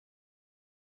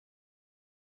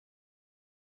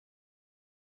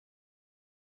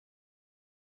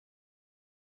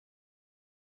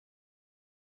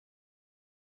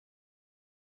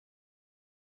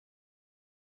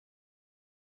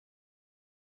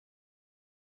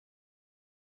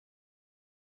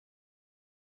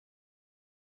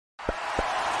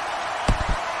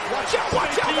out,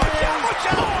 watch out, watch out, watch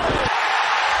out!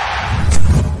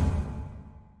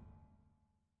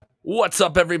 What's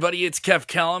up, everybody? It's Kev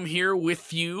Kellum here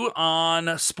with you on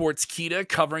Sportskeeda,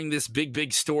 covering this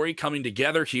big story coming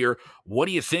together here. What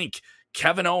do you think?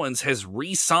 Kevin Owens has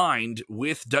re-signed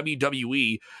with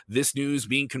WWE. This news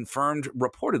being confirmed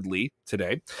reportedly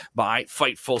today by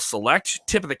Fightful Select.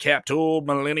 Tip of the cap to old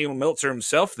Millennial Meltzer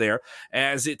himself there,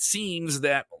 as it seems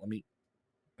that...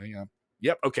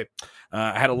 Yep, okay.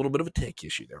 I had a little bit of a tech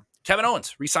issue there. Kevin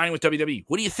Owens re-signing with WWE.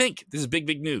 What do you think? This is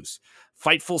big news.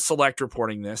 Fightful Select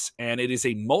reporting this, and it is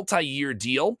a multi-year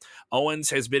deal. Owens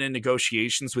has been in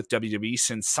negotiations with WWE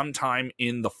since sometime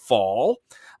in the fall.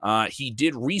 He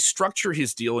did restructure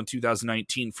his deal in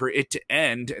 2019 for it to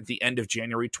end at the end of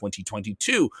January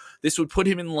 2022. This would put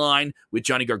him in line with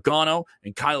Johnny Gargano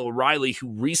and Kyle O'Reilly, who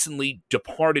recently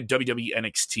departed WWE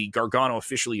NXT. Gargano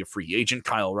officially a free agent,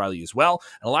 Kyle O'Reilly as well.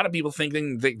 And a lot of people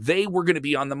thinking that they were going to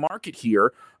be on the market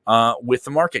here with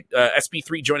the market.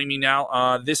 SB3 joining me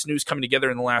now. This news coming together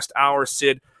in the last hour.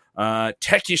 Sid,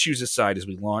 tech issues aside as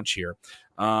we launch here.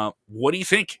 What do you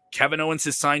think? Kevin Owens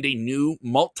has signed a new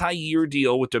multi-year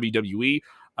deal with WWE.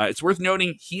 It's worth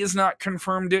noting he has not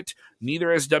confirmed it,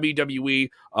 neither has WWE,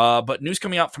 but news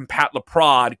coming out from Pat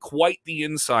LaPrade, quite the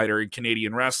insider in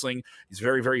Canadian wrestling. He's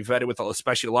very vetted with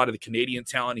especially a lot of the Canadian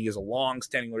talent. He has a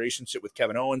long-standing relationship with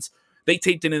Kevin Owens. They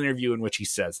taped an interview in which he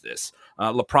says this.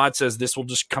 LaPrade says this will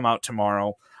just come out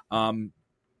tomorrow.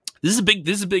 This is a big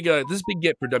get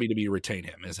for WWE to retain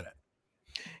him, isn't it?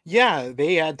 Yeah,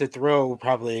 they had to throw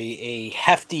probably a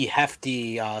hefty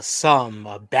sum,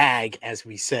 a bag, as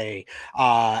we say,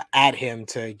 at him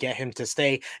to get him to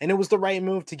stay. And it was the right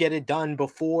move to get it done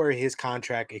before his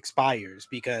contract expires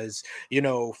because,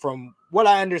 from what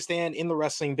I understand in the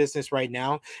wrestling business right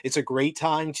now, it's a great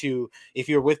time to, if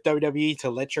you're with WWE, to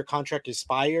let your contract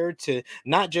expire, to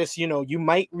not just, you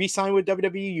might re-sign with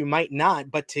WWE, you might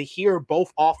not, but to hear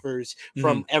both offers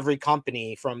from every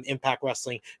company, from Impact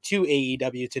Wrestling to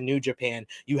AEW to New Japan.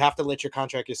 You have to let your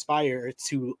contract expire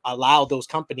to allow those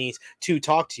companies to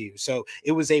talk to you. So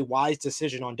it was a wise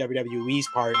decision on WWE's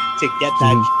part to get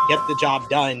the job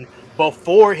done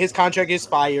before his contract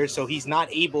expires, so he's not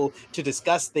able to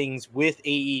discuss things with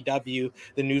AEW.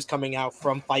 The news coming out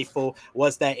from Fightful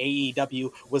was that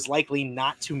AEW was likely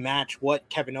not to match what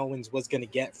Kevin Owens was going to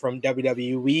get from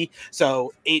WWE.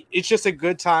 So it's just a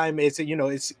good time. It's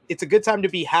a good time to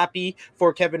be happy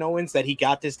for Kevin Owens that he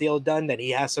got this deal done, that he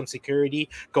has some security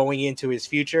going into his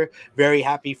future. Very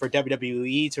happy for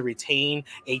WWE to retain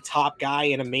a top guy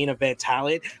and a main event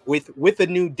talent. With a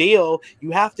new deal,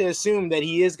 you have to assume that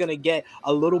he is going to get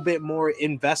a little bit more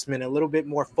investment, a little bit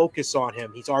more focus on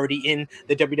him. He's already in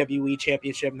the WWE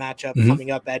Championship matchup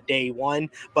coming up at day one,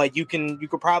 but you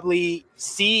could probably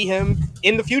see him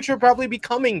in the future probably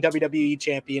becoming WWE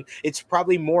champion. It's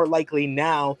probably more likely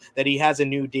now that he has a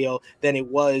new deal than it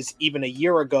was even a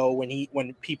year ago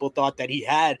when people thought that he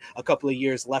had a couple of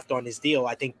years left on his deal.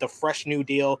 I think the fresh new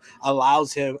deal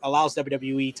allows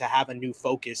WWE to have a new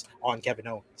focus on Kevin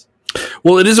Owens.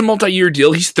 Well, it is a multi-year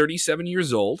deal. He's 37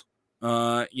 years old.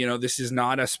 This is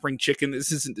not a spring chicken.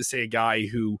 This isn't to say a guy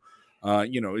who,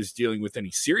 is dealing with any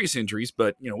serious injuries,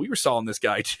 but, we were saw this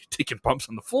guy taking bumps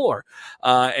on the floor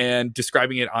and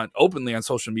describing it openly on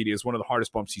social media as one of the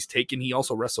hardest bumps he's taken. He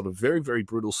also wrestled a very, very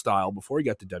brutal style before he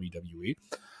got to WWE.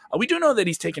 We do know that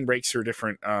he's taken breaks for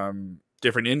different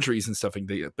injuries and stuff like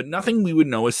that, but nothing we would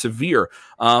know is severe.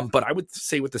 But I would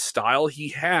say with the style he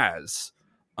has,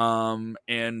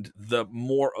 and the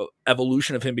more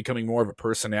evolution of him becoming more of a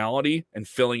personality and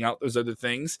filling out those other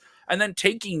things, and then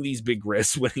taking these big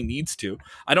risks when he needs to.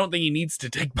 I don't think he needs to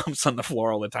take bumps on the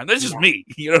floor all the time. That's just me.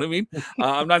 You know what I mean?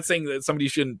 I'm not saying that somebody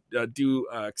shouldn't do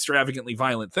extravagantly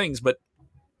violent things, but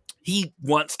he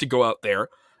wants to go out there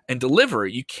and deliver.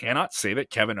 You cannot say that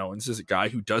Kevin Owens is a guy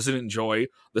who doesn't enjoy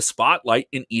the spotlight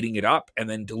and eating it up and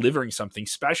then delivering something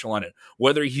special on it.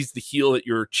 Whether he's the heel that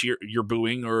you're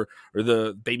booing or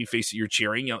the babyface that you're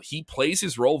cheering, he plays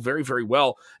his role very, very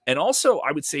well. And also,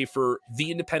 I would say for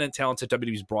the independent talents that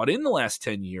WWE's brought in the last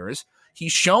 10 years,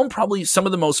 he's shown probably some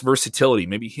of the most versatility,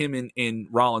 maybe him in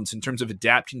Rollins, in terms of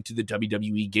adapting to the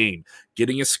WWE game,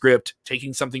 getting a script,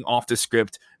 taking something off the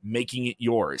script, making it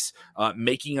yours,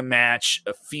 making a match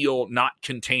feel not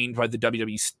contained by the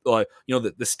WWE,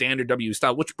 the standard WWE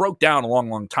style, which broke down a long,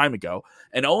 long time ago.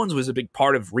 And Owens was a big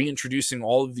part of reintroducing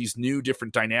all of these new,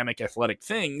 different, dynamic, athletic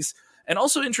things, and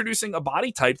also introducing a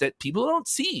body type that people don't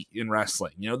see in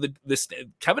wrestling.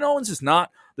 Kevin Owens is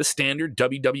not the standard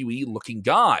WWE looking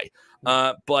guy.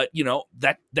 But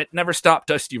that never stopped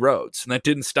Dusty Rhodes, and that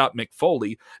didn't stop Mick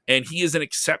Foley. And he is an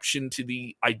exception to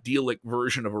the idyllic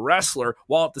version of a wrestler,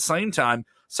 while at the same time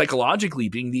psychologically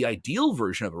being the ideal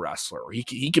version of a wrestler.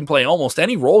 He can play almost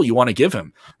any role you want to give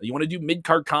him. You want to do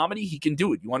mid-card comedy, he can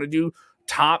do it. You want to do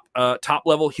top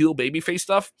level heel babyface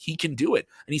stuff, he can do it.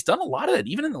 And he's done a lot of it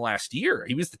even in the last year.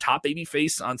 He was the top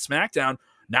babyface on SmackDown.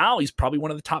 Now he's probably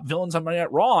one of the top villains on Monday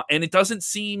Night Raw, and it doesn't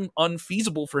seem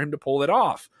unfeasible for him to pull it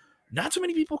off. Not too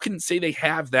many people can say they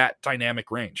have that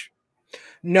dynamic range.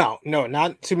 No,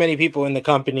 not too many people in the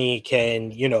company can,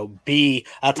 be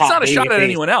a top. It's not a shot at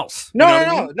anyone else.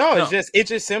 No. It's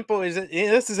just simple.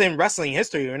 This is in wrestling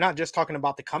history. We're not just talking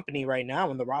about the company right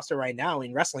now and the roster right now.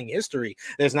 In wrestling history,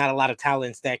 there's not a lot of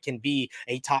talents that can be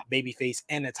a top babyface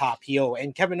and a top heel.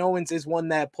 And Kevin Owens is one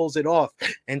that pulls it off.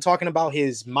 And talking about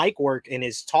his mic work and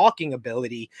his talking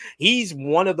ability, he's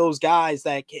one of those guys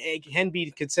that can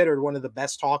be considered one of the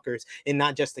best talkers in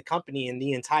not just the company, in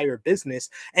the entire business.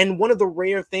 And one of the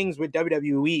rare things with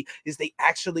WWE is they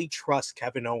actually trust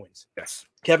Kevin Owens. Yes.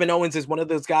 Kevin Owens is one of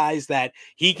those guys that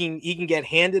he can get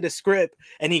handed a script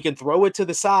and he can throw it to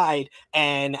the side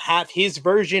and have his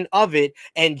version of it,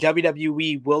 and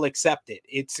WWE will accept it.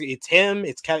 It's him,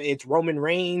 it's Roman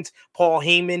Reigns, Paul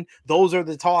Heyman. Those are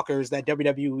the talkers that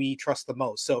WWE trusts the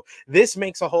most. So this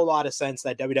makes a whole lot of sense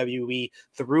that WWE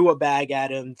threw a bag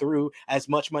at him, threw as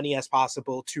much money as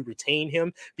possible to retain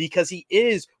him, because he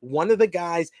is one of the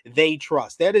guys they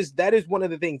trust. That is one of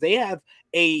the things. They have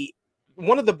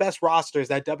one of the best rosters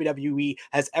that WWE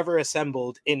has ever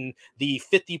assembled in the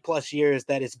 50 plus years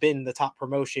that it's been the top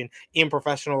promotion in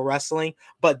professional wrestling.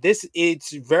 But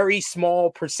it's very small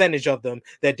percentage of them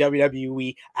that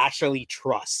WWE actually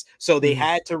trusts. So they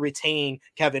had to retain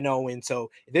Kevin Owens. So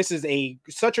this is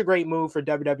such a great move for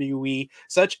WWE,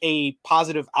 such a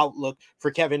positive outlook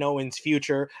for Kevin Owens'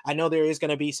 future. I know there is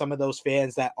going to be some of those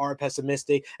fans that are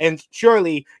pessimistic, and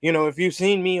surely, if you've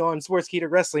seen me on Sportskeeda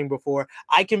Wrestling before,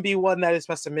 I can be one that is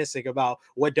pessimistic about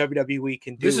what WWE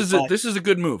can do. This is a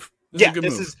good move.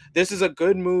 This is a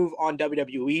good move on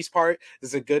WWE's part.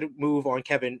 This is a good move on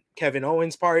Kevin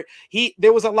Owens' part.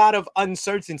 There was a lot of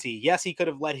uncertainty. Yes, he could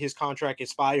have let his contract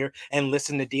expire and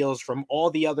listened to deals from all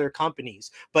the other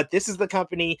companies, but this is the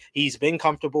company he's been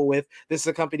comfortable with. This is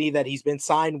a company that he's been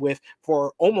signed with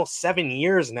for almost 7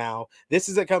 years now. This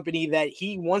is a company that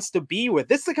he wants to be with.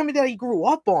 This is the company that he grew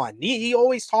up on. He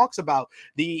always talks about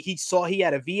he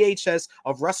had a VHS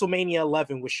of WrestleMania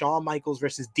 11 with Shawn Michaels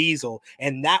versus Diesel,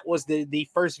 and that was the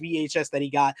first VHS that he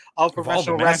got of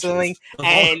professional wrestling.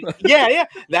 And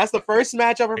that's the first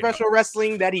match of professional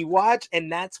wrestling that he watched,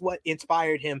 and that's what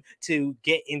inspired him to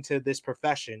get into this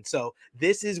profession. So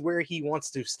this is where he wants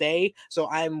to stay. So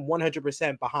I'm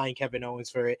 100% behind Kevin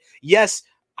Owens for it. Yes,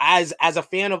 as a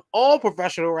fan of all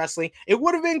professional wrestling, it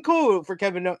would have been cool for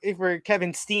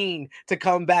Kevin Steen to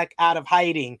come back out of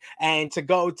hiding and to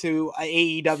go to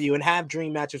AEW and have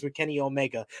dream matches with Kenny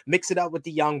Omega, mix it up with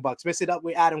the Young Bucks, mix it up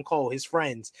with Adam Cole, his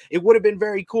friends. It would have been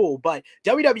very cool, but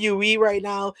WWE right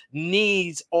now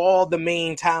needs all the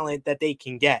main talent that they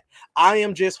can get. I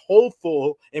am just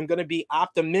hopeful and going to be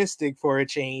optimistic for a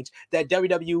change that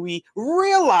WWE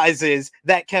realizes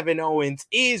that Kevin Owens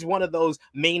is one of those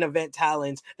main event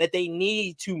talents that they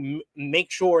need to make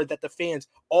sure that the fans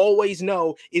always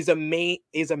know is a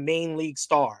main league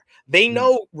star. They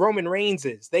know Roman Reigns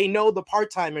is. They know the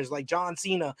part-timers like John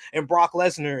Cena and Brock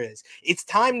Lesnar is. It's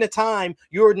time to time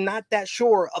you're not that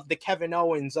sure of the Kevin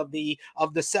Owens, of the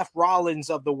Seth Rollins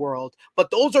of the world, but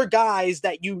those are guys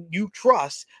that you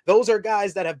trust. Those are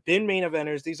guys that have been main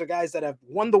eventers. These are guys that have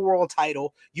won the world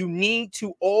title. You need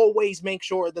to always make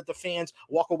sure that the fans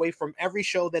walk away from every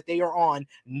show that they are on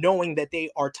knowing that they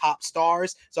are top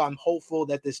stars. So I'm hopeful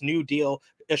that this new deal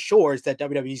assures that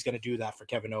WWE is going to do that for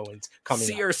Kevin Owens coming up.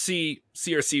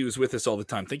 CRC was with us all the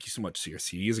time. Thank you so much,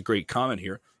 CRC. He has a great comment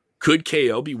here. Could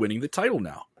KO be winning the title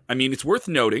now? I mean, it's worth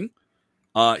noting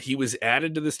he was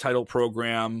added to this title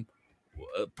program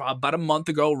about a month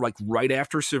ago, like right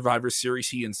after Survivor Series.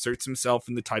 He inserts himself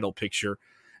in the title picture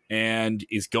and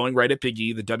is going right at Big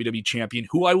E, the WWE champion,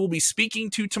 who I will be speaking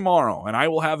to tomorrow, and I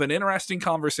will have an interesting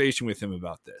conversation with him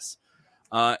about this.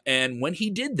 And when he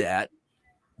did that,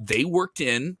 they worked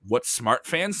in what smart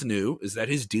fans knew is that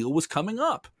his deal was coming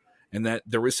up and that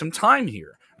there was some time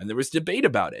here and there was debate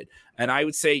about it. And I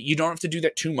would say you don't have to do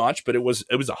that too much, but it was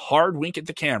a hard wink at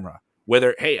the camera.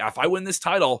 Whether, hey, if I win this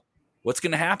title, what's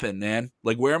going to happen, man?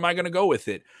 Like, where am I going to go with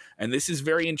it? And this is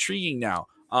very intriguing now.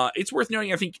 It's worth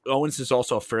noting, I think Owens is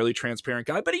also a fairly transparent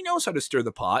guy, but he knows how to stir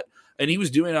the pot. And he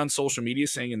was doing it on social media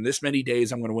saying, in this many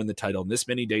days, I'm going to win the title. In this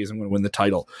many days, I'm going to win the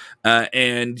title.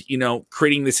 And,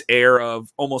 creating this air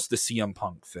of almost the CM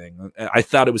Punk thing. I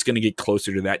thought it was going to get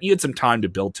closer to that. He had some time to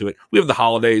build to it. We have the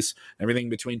holidays, everything in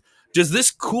between. Does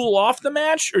this cool off the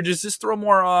match, or does this throw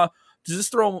more Does this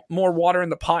throw more water in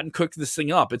the pot and cook this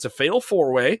thing up? It's a fatal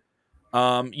 4-way.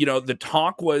 The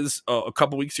talk was a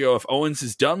couple weeks ago, if Owens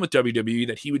is done with WWE,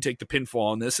 that he would take the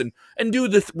pinfall on this and do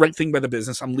the right thing by the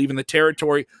business. I'm leaving the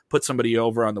territory, put somebody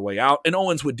over on the way out. And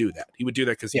Owens would do that. He would do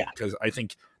that because I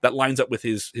think that lines up with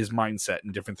his mindset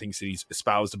and different things that he's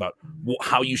espoused about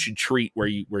how you should treat where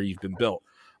you've been built.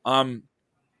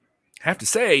 I have to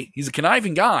say, he's a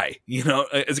conniving guy.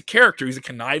 As a character, he's a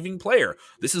conniving player.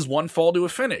 This is one fall to a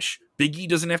finish. Big E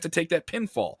doesn't have to take that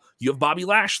pinfall. You have Bobby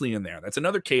Lashley in there. That's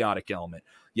another chaotic element.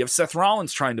 You have Seth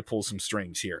Rollins trying to pull some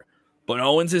strings here. But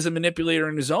Owens is a manipulator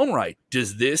in his own right.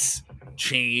 Does this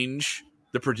change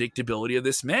the predictability of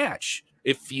this match?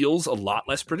 It feels a lot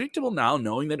less predictable now,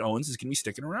 knowing that Owens is going to be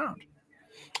sticking around.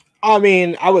 I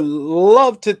mean, I would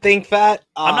love to think that.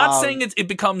 I'm not saying it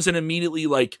becomes an immediately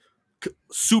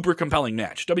super compelling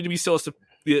match. WWE still has to.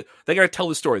 They got to tell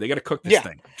the story. They got to cook this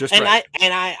thing.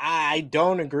 I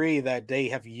don't agree that they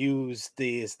have used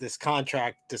this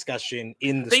contract discussion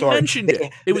in the story. They mentioned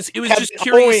it. It was Kevin just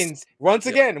curious. Owens, once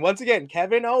again,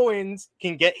 Kevin Owens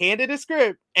can get handed a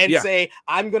script and say,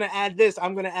 "I'm going to add this.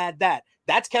 I'm going to add that."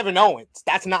 That's Kevin Owens.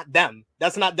 That's not them.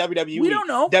 That's not WWE. We don't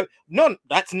know. No,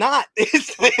 that's not. I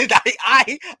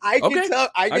can tell.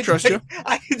 I trust you.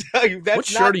 I can tell you. That's what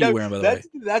shirt are you wearing, by the way?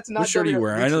 That's not. What shirt are you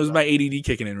wearing? I know there's my ADD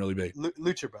kicking in really big.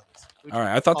 Lucha Brothers. All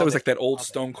right, I thought that was like that old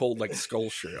Stone Cold skull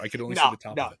shirt. I could only see the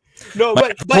top of it. No,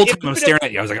 but the whole time I'm staring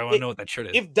at you, I was like, I want to know what that shirt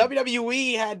is. If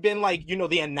WWE had been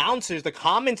the announcers, the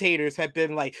commentators had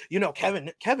been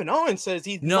Kevin Owens says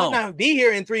he's might not be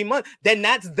here in 3 months, then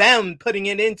that's them putting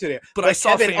it into there. But I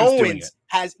saw Kevin fans Owens doing it.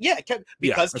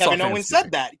 Because Kevin Owens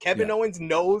said that. Kevin Owens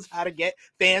knows how to get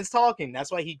fans talking. That's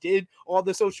why he did all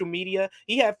the social media.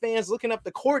 He had fans looking up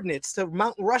the coordinates to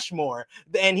Mount Rushmore,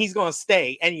 and he's gonna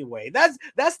stay anyway. That's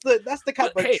the kind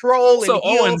of troll and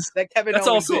heel that Kevin Owens is. That's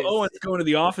also Owens going to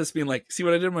the office being like, "See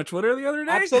what I did on my Twitter the other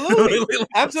day?"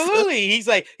 Absolutely. He's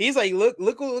like,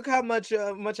 look how much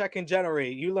I can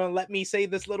generate. You let me say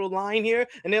this little line here,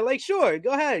 and they're like, "Sure,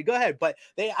 go ahead." But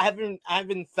I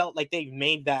haven't felt like they've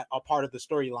made that a part of the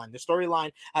storyline. The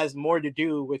storyline has more to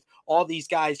do with all these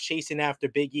guys chasing after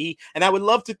Big E, and I would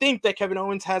love to think that Kevin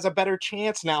Owens has a better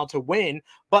chance now to win,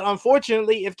 but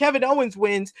unfortunately, if Kevin Owens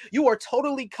wins, you are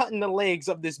totally cutting the legs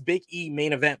of this Big E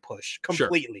main event push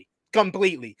completely.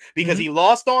 Completely, because he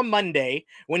lost on Monday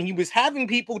when he was having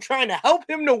people trying to help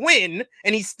him to win,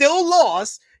 and he still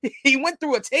lost. He went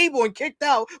through a table and kicked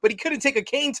out, but he couldn't take a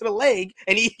cane to the leg,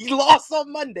 and he lost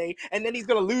on Monday, and then he's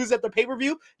going to lose at the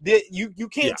pay-per-view. You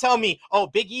can't tell me,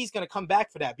 Big E's going to come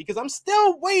back for that, because I'm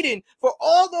still waiting for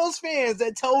all those fans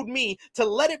that told me to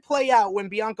let it play out when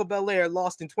Bianca Belair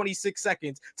lost in 26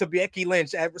 seconds to Becky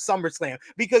Lynch at SummerSlam,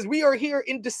 because we are here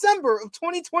in December of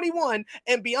 2021,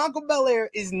 and Bianca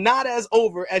Belair is not as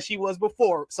over as she was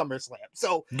before SummerSlam.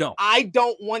 So I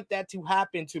don't want that to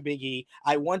happen to Big E.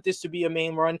 I want this to be a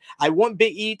main run. I want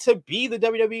Big E to be the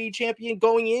WWE champion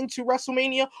going into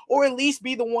WrestleMania, or at least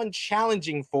be the one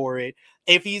challenging for it.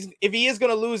 If he is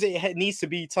going to lose it needs to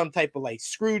be some type of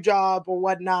screw job or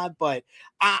whatnot. But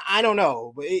I don't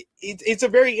know. It's a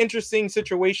very interesting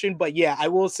situation. But yeah, I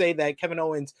will say that Kevin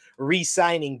Owens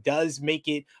re-signing does make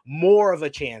it more of a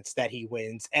chance that he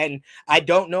wins. And I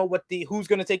don't know who's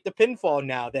going to take the pinfall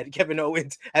now that Kevin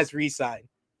Owens has re-signed.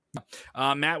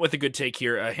 Matt with a good take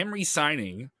here. Him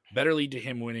re-signing better lead to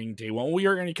him winning day one. We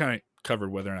are going to kind of cover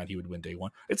whether or not he would win day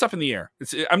one. It's up in the air.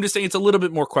 I'm just saying it's a little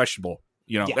bit more questionable.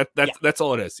 That's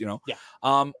all it is.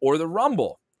 Or the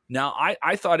Rumble. Now,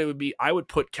 I thought it would be. I would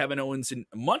put Kevin Owens in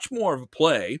much more of a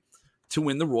play to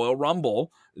win the Royal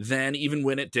Rumble than even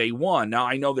win it day one. Now,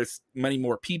 I know there's many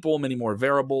more people, many more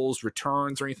variables,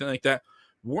 returns, or anything like that.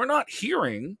 We're not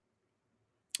hearing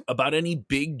about any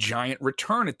big giant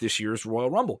return at this year's Royal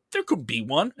Rumble. There could be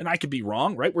one, and I could be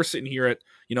wrong, right? We're sitting here at,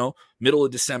 middle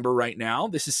of December right now.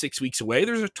 This is 6 weeks away.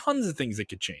 There's tons of things that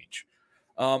could change.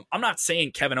 I'm not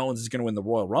saying Kevin Owens is going to win the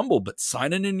Royal Rumble, but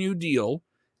signing a new deal.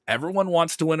 Everyone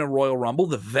wants to win a Royal Rumble.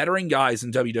 The veteran guys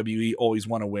in WWE always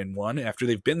want to win one. After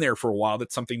they've been there for a while,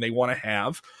 that's something they want to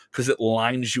have because it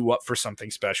lines you up for something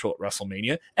special at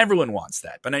WrestleMania. Everyone wants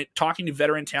that. But talking to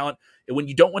veteran talent, when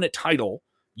you don't win a title,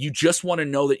 you just want to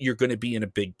know that you're going to be in a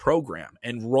big program.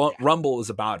 And Rumble is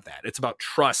about that. It's about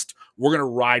trust. We're going to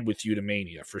ride with you to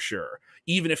Mania for sure.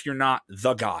 Even if you're not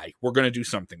the guy, we're going to do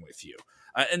something with you.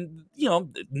 And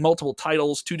multiple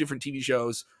titles, 2 different TV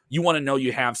shows. You want to know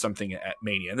you have something at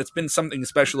Mania. And it's been something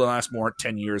special the last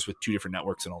 10 years with 2 different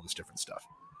networks and all this different stuff.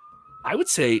 I would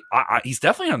say he's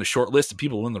definitely on the short list of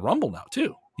people who win the Rumble now,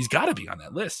 too. He's got to be on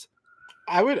that list.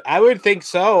 I would think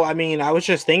so. I mean, I was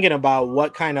just thinking about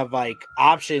what kind of like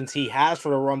options he has for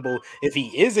the Rumble if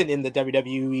he isn't in the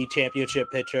WWE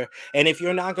Championship picture, and if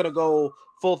you're not gonna go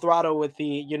full throttle with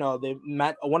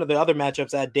one of the other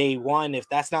matchups at day one, if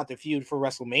that's not the feud for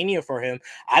WrestleMania for him,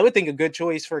 I would think a good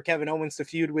choice for Kevin Owens to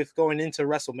feud with going into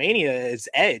WrestleMania is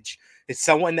Edge. It's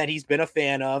someone that he's been a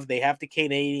fan of. They have the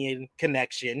Canadian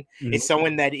connection. Mhm. It's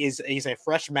someone that is a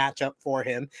fresh matchup for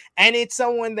him. And it's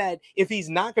someone that, if he's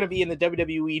not going to be in the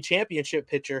WWE Championship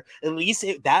picture, at least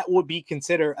that would be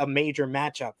considered a major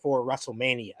matchup for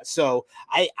WrestleMania. So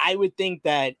I would think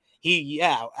that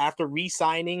after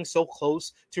re-signing so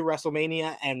close to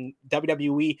WrestleMania and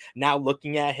WWE now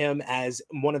looking at him as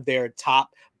one of their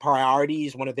top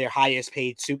priorities, one of their highest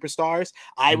paid superstars,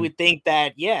 I Mhm. would think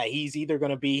that, he's either going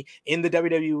to be in the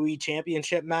WWE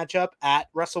Championship matchup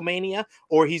at WrestleMania,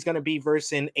 or he's going to be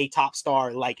versing a top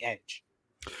star like Edge.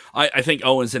 I think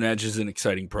Owens and Edge is an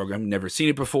exciting program. Never seen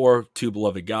it before. Two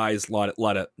beloved guys. A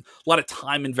lot of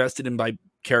time invested in by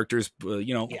characters. A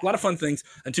Yeah. lot of fun things.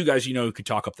 And two guys who could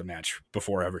talk up the match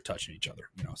before ever touching each other.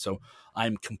 So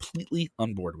I'm completely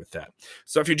on board with that.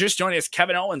 So if you're just joining us,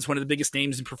 Kevin Owens, one of the biggest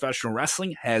names in professional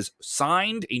wrestling, has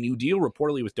signed a new deal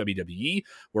reportedly with WWE.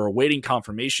 We're awaiting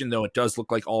confirmation, though it does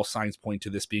look like all signs point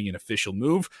to this being an official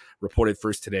move. Reported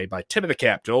first today by Tip of the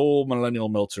Cap to old Millennial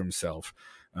Meltzer himself.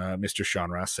 Mr.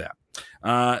 Sean Ross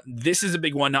Sapp. This is a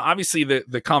big one. Now, obviously,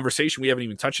 the conversation we haven't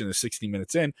even touched in the 60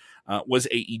 minutes in was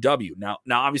AEW. Now,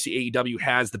 obviously, AEW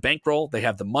has the bankroll. They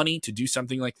have the money to do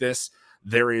something like this.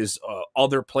 There is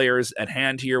other players at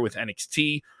hand here with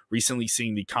NXT. Recently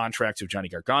seeing the contracts of Johnny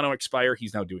Gargano expire.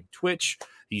 He's now doing Twitch.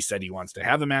 He said he wants to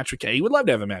have a match with Kenny. He would love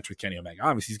to have a match with Kenny Omega.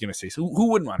 Obviously, he's going to say, so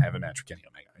who wouldn't want to have a match with Kenny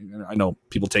Omega? I know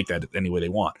people take that any way they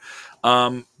want.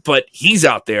 But he's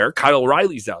out there. Kyle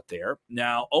O'Reilly's out there.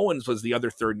 Now, Owens was the other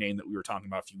third name that we were talking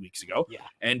about a few weeks ago. Yeah.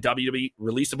 And WWE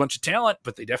released a bunch of talent,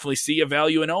 but they definitely see a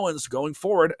value in Owens going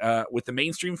forward. With the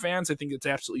mainstream fans, I think it's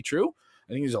absolutely true.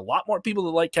 I think there's a lot more people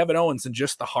that like Kevin Owens than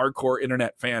just the hardcore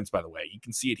internet fans, by the way. You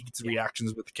can see it. He gets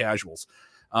reactions with the casuals.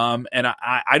 And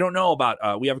I don't know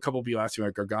about, we have a couple of people asking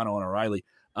about Gargano and O'Reilly.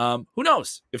 Who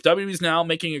knows? If WWE is now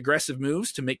making aggressive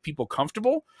moves to make people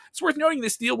comfortable, it's worth noting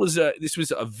this deal was a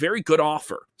very good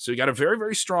offer. So you got a very,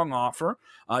 very strong offer.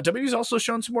 WWE's also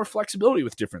shown some more flexibility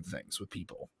with different things with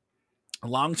people,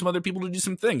 allowing some other people to do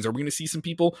some things. Are we going to see some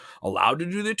people allowed to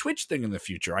do the Twitch thing in the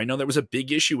future? I know that was a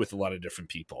big issue with a lot of different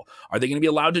people. Are they going to be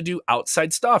allowed to do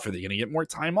outside stuff? Are they going to get more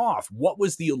time off? What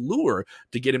was the allure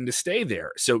to get him to stay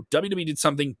there? So WWE did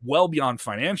something well beyond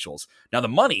financials. Now the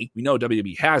money, we know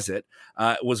WWE has it,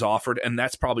 was offered, and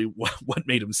that's probably what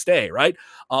made him stay, right?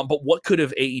 But what could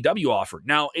have AEW offered?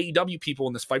 Now AEW people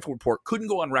in this Fightful report couldn't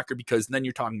go on record because then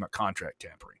you're talking about contract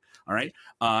tampering. All right.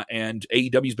 And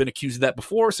AEW's been accused of that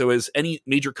before. So as any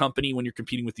major company when you're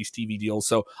competing with these TV deals.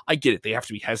 So I get it. They have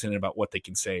to be hesitant about what they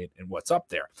can say and what's up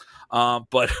there.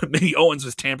 But maybe Owens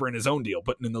was tampering his own deal,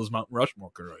 putting in those Mount Rushmore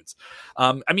cards.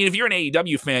 I mean, if you're an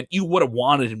AEW fan, you would have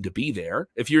wanted him to be there.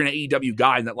 If you're an AEW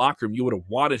guy in that locker room, you would have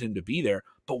wanted him to be there.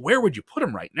 But where would you put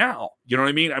him right now? You know what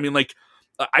I mean? I mean, like,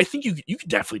 I think you could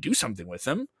definitely do something with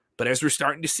him. But as we're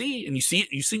starting to see, and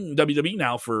you've seen WWE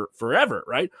now for forever,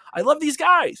 right? I love these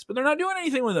guys, but they're not doing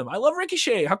anything with them. I love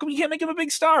Ricochet. How come you can't make him a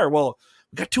big star? Well,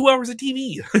 we got 2 hours of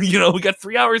TV. We got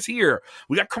 3 hours here.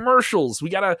 We got commercials. We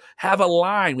got to have a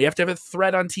line. We have to have a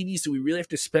thread on TV. So we really have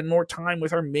to spend more time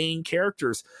with our main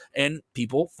characters. And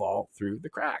people fall through the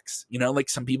cracks. Like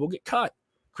some people get cut.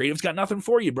 Creative's got nothing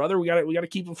for you, brother. We got to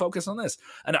keep them focused on this.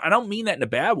 And I don't mean that in a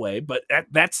bad way, but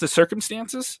that's the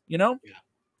circumstances, Yeah.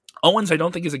 Owens, I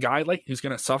don't think is a guy who's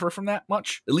going to suffer from that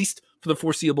much, at least for the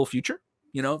foreseeable future.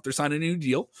 If they're signing a new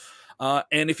deal,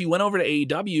 and if he went over to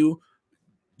AEW,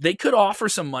 they could offer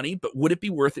some money, but would it be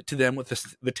worth it to them with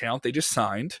the talent they just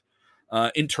signed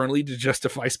internally to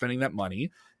justify spending that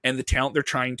money and the talent they're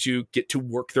trying to get to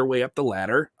work their way up the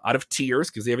ladder out of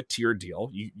tiers because they have a tier deal.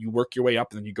 You work your way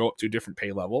up and then you go up to a different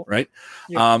pay level, right?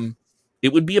 Yeah.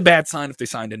 It would be a bad sign if they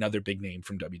signed another big name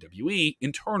from WWE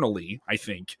internally, I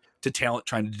think, to talent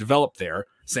trying to develop there,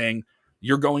 saying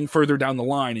you're going further down the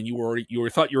line and you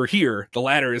thought you were here. The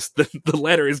ladder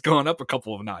is gone up a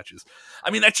couple of notches.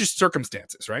 I mean, that's just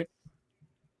circumstances, right?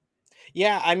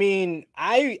 Yeah, I mean,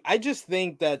 I just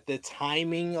think that the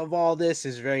timing of all this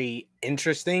is very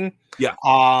interesting. Yeah.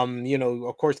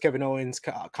 Of course, Kevin Owens'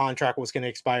 contract was going to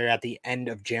expire at the end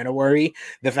of January.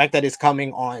 The fact that it's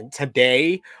coming on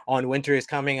today, on Winter is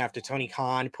Coming, after Tony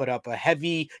Khan put up a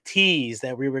heavy tease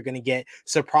that we were going to get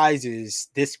surprises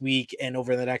this week and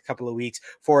over the next couple of weeks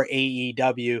for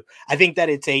AEW. I think that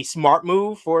it's a smart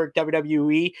move for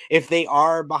WWE if they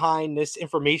are behind this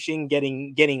information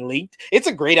getting leaked. It's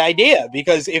a great idea,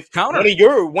 because if one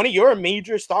of your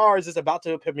major stars is about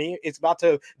to premiere, it's about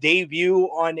to debut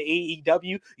on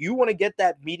AEW, you want to get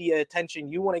that media attention.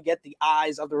 You want to get the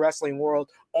eyes of the wrestling world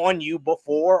on you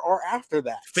before or after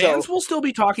that. Fans will still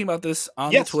be talking about this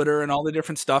on the Twitter and all the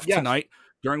different stuff tonight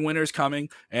during Winter's Coming.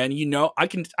 And I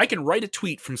can write a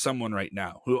tweet from someone right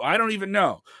now who I don't even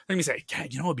know. Let me say, God,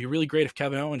 it'd be really great if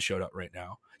Kevin Owens showed up right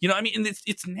now. I mean, and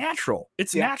it's natural.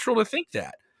 It's natural to think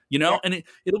that, and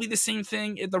it'll be the same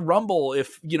thing at the Rumble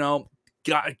if,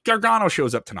 Gargano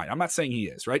shows up tonight. I'm not saying he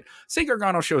is, right? Say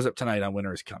Gargano shows up tonight on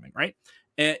Winter is Coming, right?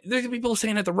 And there's people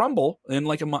saying at the Rumble in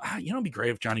like a month, it'd be great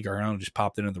if Johnny Gargano just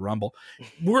popped into the Rumble.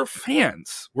 We're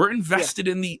fans. We're invested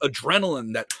in the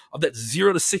adrenaline of that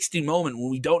 0 to 60 moment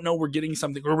when we don't know we're getting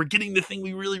something, or we're getting the thing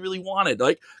we really, really wanted.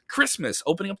 Like Christmas,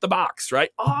 opening up the box, right?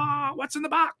 What's in the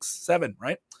box? 7,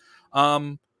 right?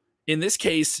 In this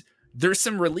case, there's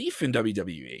some relief in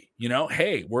WWE.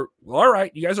 Hey, we're all right.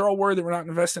 You guys are all worried that we're not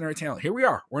investing in our talent. Here we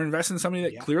are. We're investing in somebody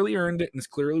that clearly earned it and is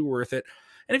clearly worth it.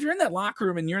 And if you're in that locker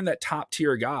room and you're in that top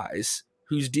tier guys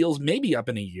whose deals may be up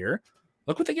in a year,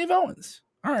 look what they gave Owens.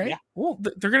 All right. Yeah. Well,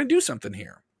 they're going to do something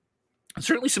here. And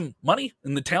certainly some money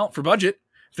in the talent for budget.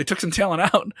 If they took some talent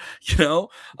out,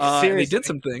 they did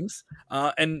some things.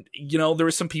 And there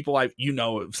were some people have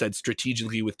said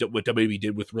strategically with what WWE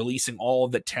did with releasing all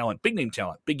of that talent, big name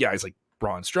talent, big guys like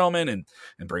Braun Strowman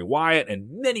and Bray Wyatt and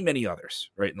many, many others,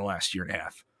 right, in the last year and a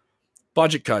half.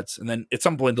 Budget cuts, and then at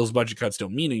some point those budget cuts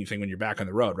don't mean anything when you're back on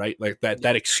the road, right? Like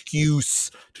that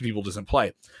excuse to people doesn't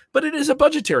play. But it is a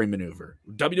budgetary maneuver.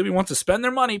 WWE wants to spend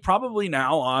their money probably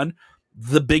now on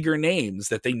the bigger names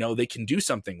that they know they can do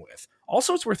something with.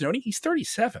 Also, it's worth noting he's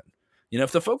 37.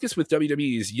 If the focus with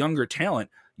WWE is younger talent,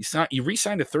 you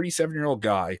re-signed a 37-year-old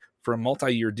guy for a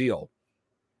multi-year deal.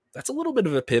 That's a little bit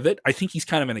of a pivot. I think he's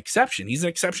kind of an exception. He's an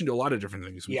exception to a lot of different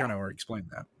things. We kind of already explained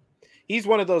that. He's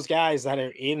one of those guys that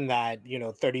are in that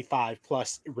 35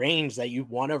 plus range that you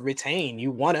want to retain.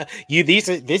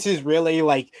 This is really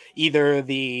like either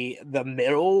the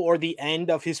middle or the end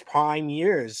of his prime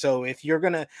years. So if you're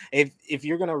gonna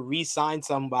re-sign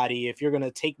somebody, if you're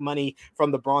gonna take money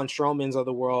from the Braun Strowmans of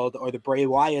the world or the Bray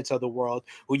Wyatts of the world,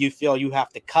 who you feel you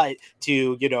have to cut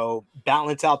to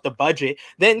balance out the budget,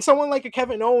 then someone like a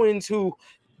Kevin Owens who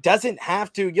doesn't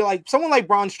have to. Someone like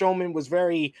Braun Strowman was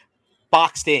very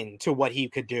boxed in to what he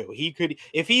could do. He could,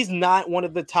 if he's not one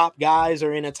of the top guys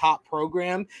or in a top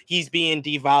program, he's being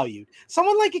devalued.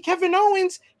 Someone like a Kevin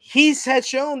Owens, he's had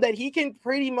shown that he can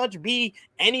pretty much be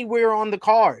anywhere on the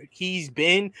card. He's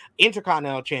been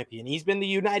Intercontinental Champion. He's been the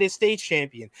United States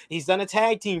Champion. He's done a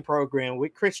tag team program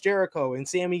with Chris Jericho and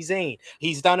Sami Zayn.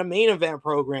 He's done a main event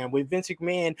program with Vince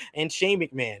McMahon and Shane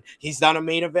McMahon. He's done a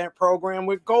main event program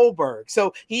with Goldberg.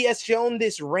 So he has shown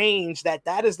this range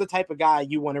that is the type of guy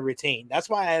you want to retain. That's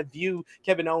why I view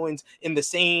Kevin Owens in the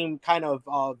same kind of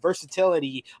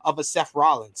versatility of a Seth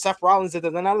Rollins. Seth Rollins is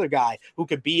another guy who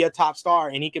could be a top star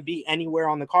and he could be anywhere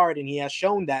on the card, and he has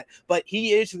shown that. But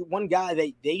he is one guy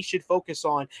that they should focus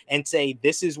on and say,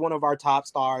 this is one of our top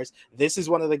stars. This is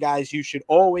one of the guys you should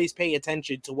always pay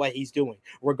attention to what he's doing,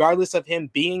 regardless of him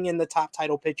being in the top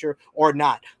title picture or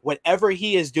not. Whatever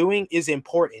he is doing is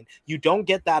important. You don't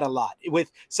get that a lot. With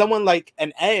someone like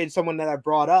an Edge, someone that I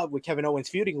brought up with Kevin Owens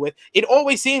feuding with, it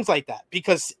always seems like that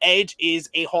because Edge is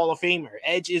a Hall of Famer.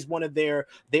 Edge is one of their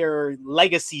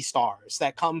legacy stars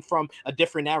that come from a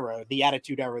different era, the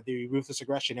Attitude Era, the Ruthless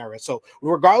Aggression Era. So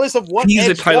regardless of what he's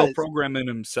Edge a title does, program in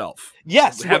himself.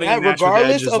 Yes,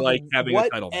 regardless of like what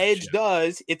Edge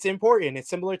does, it's important. It's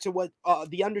similar to what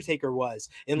The Undertaker was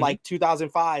in like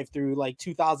 2005 through like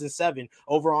 2007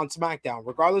 over on SmackDown.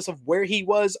 Regardless of where he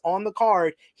was on the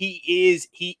card, he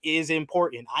is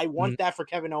important. I want that for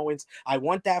Kevin Owens. I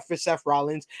want that for Seth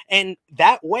Rollins. And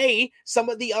that way, some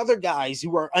of the other guys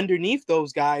who are underneath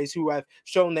those guys who have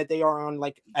shown that they are on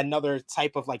like another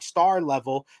type of like star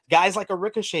level, guys like a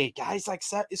Ricochet, guys like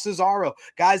Cesaro,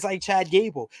 guys like Chad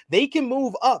Gable, they can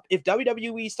move up if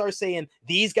WWE starts saying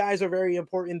these guys are very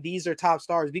important, these are top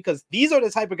stars, because these are the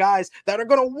type of guys that are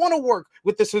going to want to work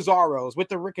with the Cesaros, with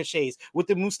the Ricochets, with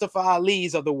the Mustafa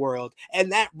Ali's of the world,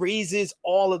 and that raises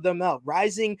all of them up.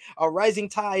 A rising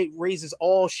tide raises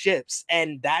all ships,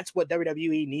 and that's what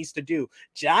WWE needs to do.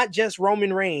 Not just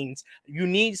Roman Reigns. You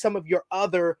need some of your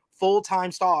other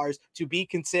full-time stars to be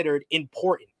considered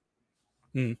important.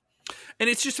 And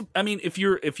it's just, I mean, if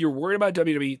you're worried about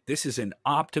WWE, this is an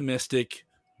optimistic,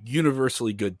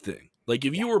 universally good thing. Like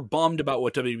if you were bummed about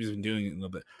what WWE's been doing a little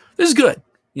bit, this is good.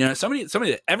 You know, somebody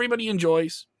that everybody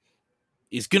enjoys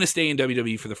is going to stay in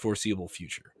WWE for the foreseeable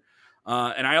future.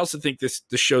 And I also think this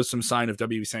shows some sign of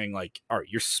WWE saying like, all right,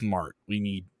 you're smart.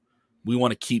 We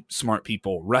want to keep smart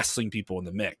people, wrestling people in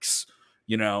the mix,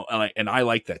 you know, and I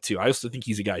like that too. I also think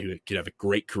he's a guy who could have a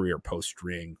great career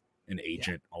post-ring, an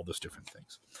agent, all those different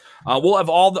things. We'll have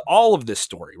all of this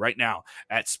story right now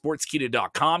at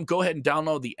sportskeeda.com. Go ahead and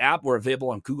download the app. We're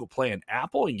available on Google Play and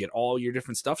Apple. You can get all your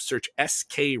different stuff. Search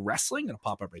SK Wrestling. It'll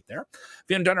pop up right there. If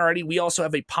you haven't done it already, we also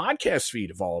have a podcast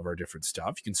feed of all of our different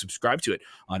stuff. You can subscribe to it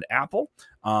on Apple,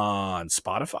 on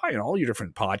Spotify, and all your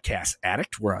different podcast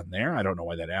addict. We're on there. I don't know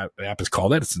why that app is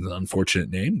called that. It's an unfortunate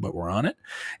name, but we're on it.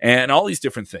 And all these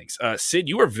different things. Sid,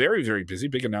 you are very, very busy.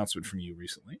 Big announcement from you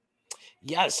recently.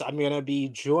 Yes, I'm going to be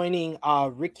joining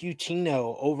Rick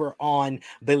Ucchino over on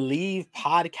Believe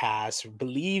Podcast,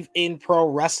 Believe in Pro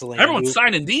Wrestling. Everyone's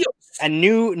signing deals. A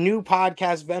new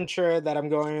podcast venture that I'm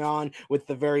going on with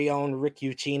the very own Rick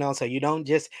Ucchino. So you don't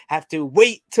just have to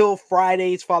wait till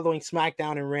Fridays following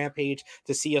SmackDown and Rampage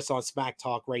to see us on Smack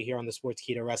Talk right here on the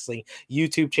Sportskeeda Wrestling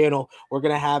YouTube channel. We're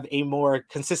going to have a more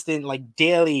consistent, like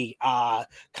daily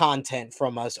content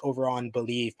from us over on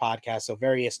Believe Podcast. So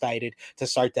very excited to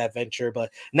start that venture,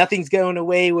 but nothing's going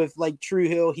away with like True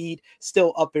Hill Heat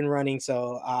still up and running.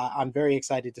 So I'm very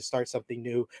excited to start something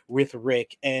new with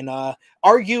Rick and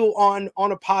argue on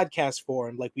a podcast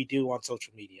forum like we do on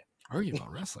social media. Argue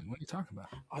about wrestling? What are you talking about?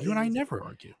 You and I never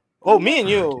argue. Oh, me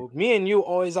and you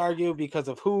always argue because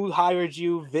of who hired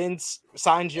you. Vince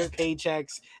signs your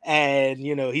paychecks, and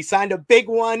you know he signed a big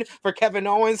one for Kevin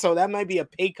Owens, so that might be a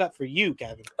pay cut for you,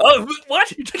 Kevin. Oh,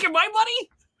 what? You're taking my money?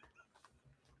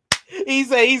 He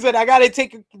said I gotta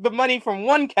take the money from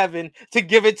one Kevin to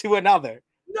give it to another.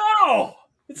 No,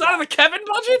 it's out of the Kevin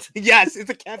budget. Yes, it's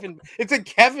a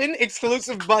Kevin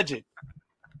exclusive budget.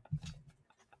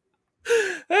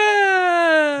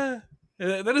 That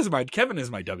is Kevin is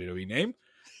my WWE name.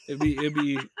 It'd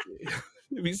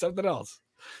be something else.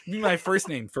 It'd be my first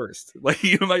name first. Like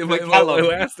my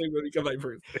last name would become my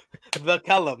first name. The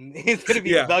Kellum. It's gonna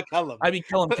be the Kellum. I'd be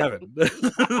Kellum Kevin. That's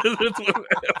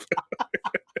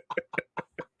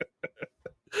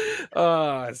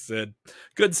what Sid.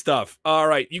 Good stuff. All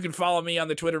right. You can follow me on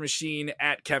the Twitter machine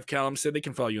at Kev Kellum. Sid, they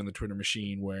can follow you on the Twitter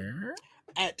machine where?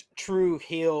 At True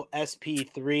Heel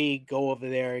SP3. Go over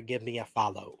there and give me a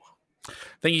follow.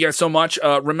 Thank you guys so much.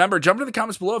 Remember, jump into the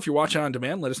comments below if you're watching on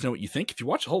demand. Let us know what you think. If you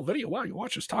watch the whole video, wow, you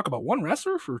watch us talk about one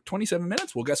wrestler for 27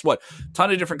 minutes. Well, guess what?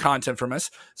 Ton of different content from us.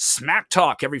 Smack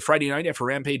Talk every Friday night after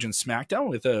Rampage and SmackDown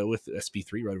with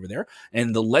SP3 right over there.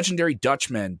 And the legendary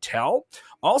Dutchman Tell.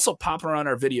 Also popping around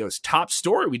our videos. Top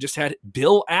Story. We just had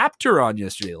Bill Apter on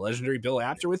yesterday. Legendary Bill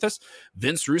Apter with us.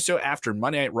 Vince Russo after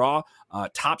Monday Night Raw.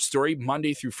 Top Story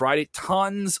Monday through Friday.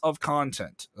 Tons of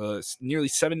content. Nearly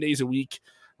 7 days a week.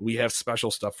 We have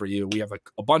special stuff for you. We have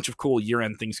a bunch of cool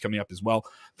year-end things coming up as well.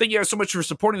 Thank you guys so much for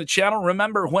supporting the channel.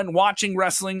 Remember, when watching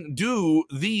wrestling, do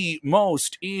the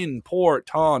most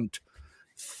important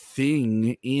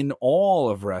thing in all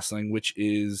of wrestling, which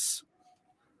is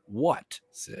what,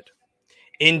 Sid?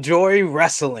 Enjoy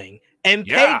wrestling and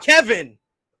pay Kevin.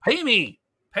 Pay me.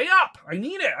 Pay up. I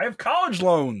need it. I have college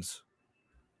loans.